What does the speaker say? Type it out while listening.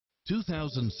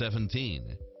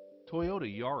2017 Toyota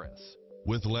Yaris.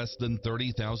 With less than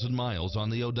 30,000 miles on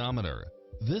the odometer,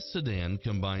 this sedan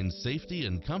combines safety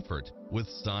and comfort with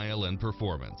style and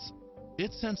performance.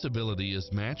 Its sensibility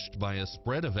is matched by a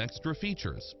spread of extra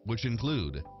features, which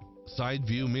include side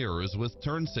view mirrors with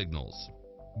turn signals,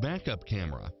 backup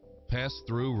camera,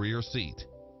 pass-through rear seat,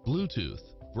 Bluetooth,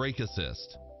 brake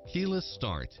assist, keyless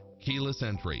start, keyless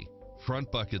entry,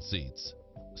 front bucket seats,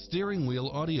 steering wheel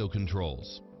audio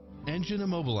controls, engine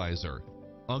immobilizer,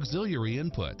 auxiliary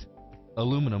input,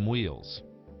 Aluminum wheels.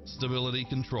 stability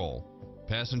control,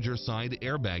 passenger side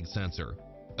airbag sensor,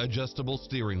 adjustable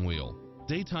steering wheel,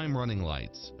 daytime running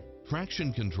lights,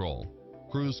 traction control,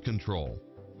 cruise control,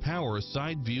 power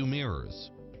side view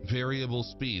mirrors, variable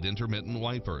speed intermittent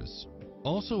wipers.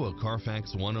 Also a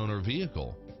Carfax one-owner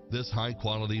vehicle, this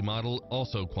high-quality model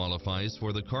also qualifies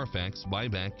for the Carfax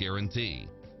buyback guarantee.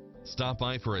 Stop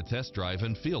by for a test drive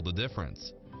and feel the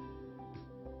difference.